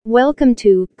Welcome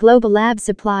to Global Lab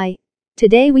Supply.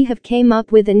 Today we have came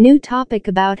up with a new topic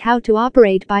about how to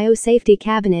operate biosafety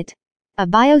cabinet. A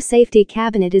biosafety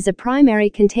cabinet is a primary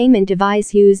containment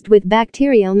device used with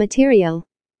bacterial material.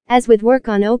 As with work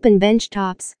on open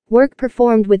benchtops, work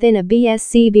performed within a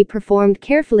BSC be performed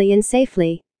carefully and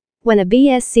safely. When a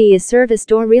BSC is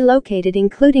serviced or relocated,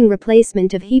 including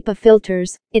replacement of HEPA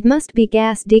filters, it must be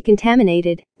gas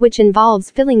decontaminated, which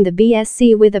involves filling the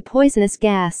BSC with a poisonous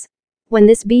gas. When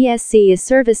this BSC is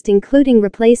serviced including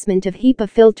replacement of HEPA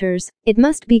filters, it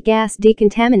must be gas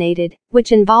decontaminated,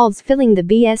 which involves filling the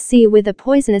BSC with a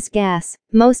poisonous gas,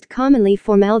 most commonly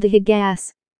formaldehyde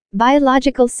gas.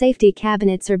 Biological safety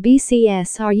cabinets or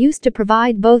BCS are used to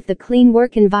provide both the clean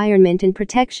work environment and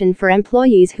protection for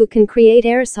employees who can create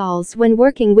aerosols when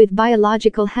working with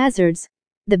biological hazards.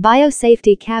 The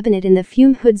biosafety cabinet and the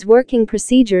fume hood's working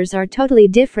procedures are totally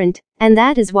different, and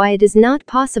that is why it is not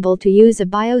possible to use a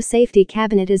biosafety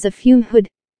cabinet as a fume hood.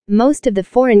 Most of the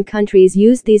foreign countries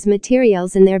use these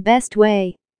materials in their best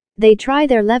way. They try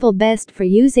their level best for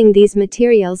using these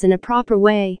materials in a proper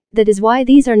way, that is why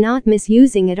these are not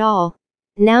misusing at all.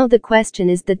 Now the question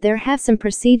is that there have some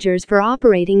procedures for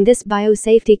operating this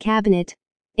biosafety cabinet.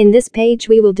 In this page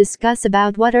we will discuss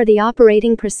about what are the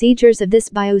operating procedures of this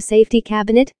biosafety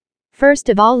cabinet. First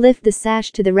of all, lift the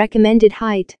sash to the recommended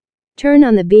height. Turn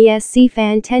on the BSC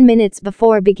fan 10 minutes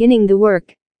before beginning the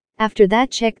work. After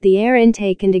that, check the air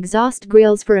intake and exhaust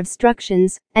grills for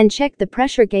obstructions, and check the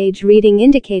pressure gauge reading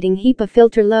indicating HEPA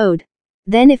filter load.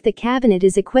 Then if the cabinet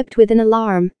is equipped with an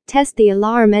alarm, test the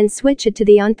alarm and switch it to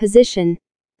the on position.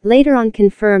 Later on,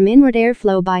 confirm inward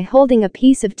airflow by holding a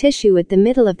piece of tissue at the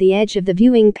middle of the edge of the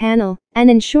viewing panel, and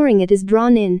ensuring it is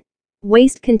drawn in.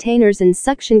 Waste containers and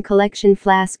suction collection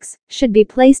flasks should be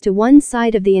placed to one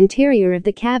side of the interior of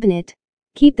the cabinet.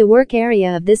 Keep the work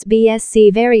area of this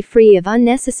BSC very free of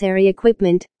unnecessary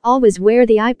equipment. Always wear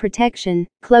the eye protection,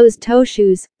 closed-toe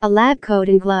shoes, a lab coat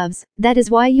and gloves. That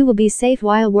is why you will be safe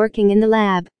while working in the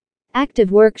lab.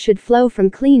 Active work should flow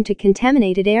from clean to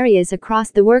contaminated areas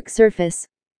across the work surface.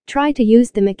 Try to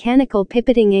use the mechanical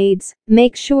pipetting aids.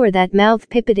 Make sure that mouth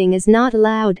pipetting is not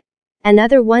allowed.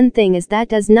 Another one thing is that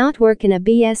does not work in a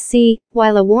BSC,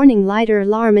 while a warning light or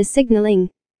alarm is signaling.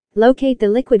 Locate the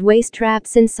liquid waste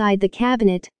traps inside the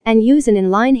cabinet, and use an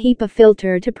inline HEPA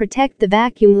filter to protect the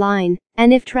vacuum line,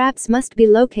 and if traps must be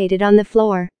located on the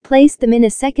floor, place them in a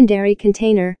secondary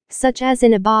container, such as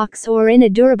in a box or in a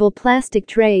durable plastic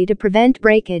tray to prevent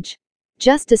breakage.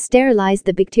 Just to sterilize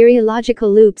the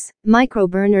bacteriological loops,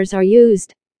 microburners are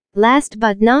used. Last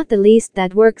but not the least,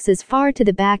 that works as far to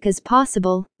the back as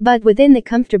possible, but within the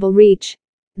comfortable reach.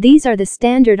 These are the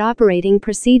standard operating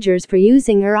procedures for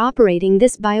using or operating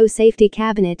this biosafety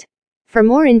cabinet. For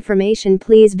more information,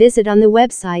 please visit on the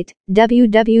website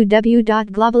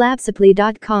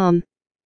www.globallabsupply.com.